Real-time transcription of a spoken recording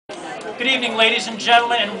Good evening, ladies and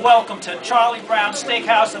gentlemen, and welcome to Charlie Brown's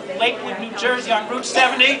Steakhouse of Lakewood, New Jersey on Route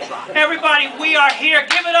 70. Everybody, we are here.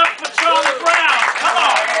 Give it up for Charlie Brown. Come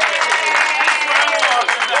on.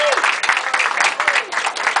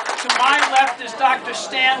 To my left is Dr.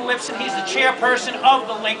 Stan Lipson. He's the chairperson of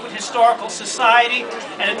the Lakewood Historical Society.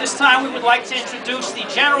 And at this time, we would like to introduce the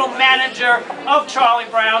general manager of Charlie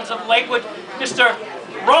Brown's of Lakewood, Mr.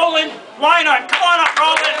 Roland Weinhardt. Come on up,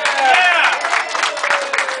 Roland. Yeah.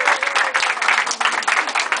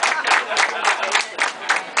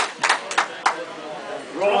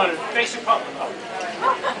 Roland, Basic public.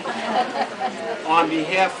 on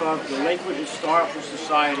behalf of the Lakewood Historical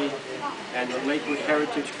Society and the Lakewood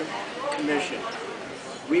Heritage Commission,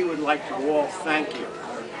 we would like to all thank you,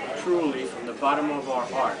 truly, from the bottom of our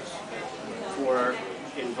hearts, for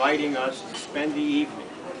inviting us to spend the evening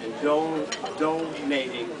and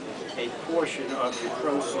donating a portion of the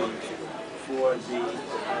proceeds for the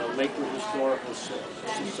Lakewood Historical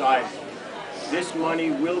Society. This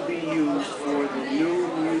money will be used for the new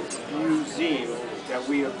museum that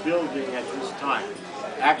we are building at this time.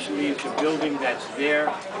 Actually, it's a building that's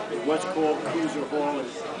there. It was called Cruiser Hall in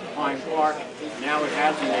Pine Park. Now it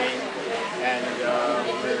has a name, and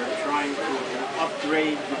we're trying to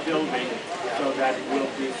upgrade the building so that it will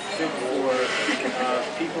be fit for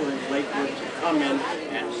people in Lakewood to come in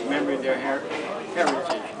and remember their heritage.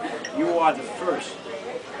 You are the first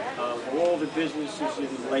of all the businesses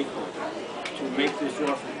in Lakewood to make this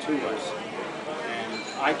offer to us, and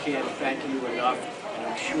I can't thank you enough, and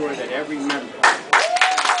I'm sure that every member,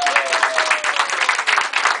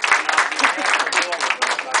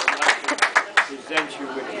 present you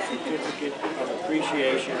with a certificate of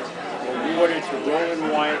appreciation awarded to Roland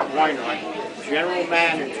Weinhardt, General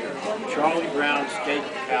Manager, Charlie Brown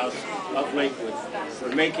Steakhouse of Lakewood, for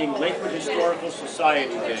making Lakewood Historical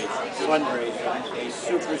Society Day fundraiser a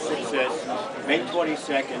super success, May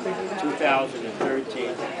 22nd, 2013.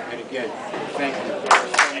 And again, thank you.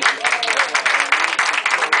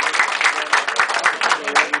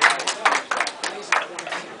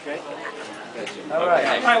 Okay? All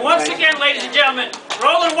right. Once again, ladies and gentlemen,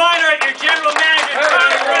 Roland Weinhardt, your general manager,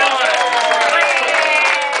 Charlie Brown.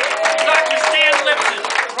 Dr. Stan Lipson.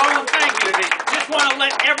 Roland, thank you. Just want to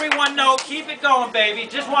let everyone know, keep it going, baby.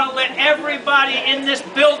 Just want to let everybody in this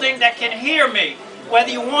building that can hear me,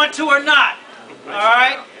 whether you want to or not, all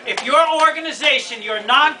right? If your organization, your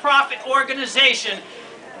nonprofit organization,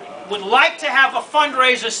 would like to have a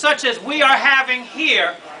fundraiser such as we are having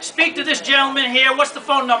here, speak to this gentleman here. What's the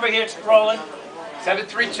phone number here, Roland?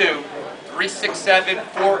 732-367-4818.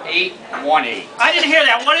 I didn't hear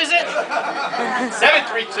that. What is it?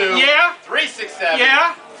 732-367-4818.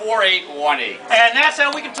 Yeah? And that's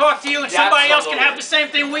how we can talk to you, and somebody else can have the same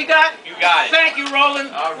thing we got? You got it. Thank you,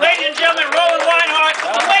 Roland. Ladies and gentlemen, Roland Weinhardt,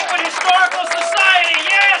 the Lakewood Historical Society.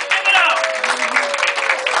 Yes, give it up.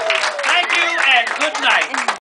 Thank you, and good night.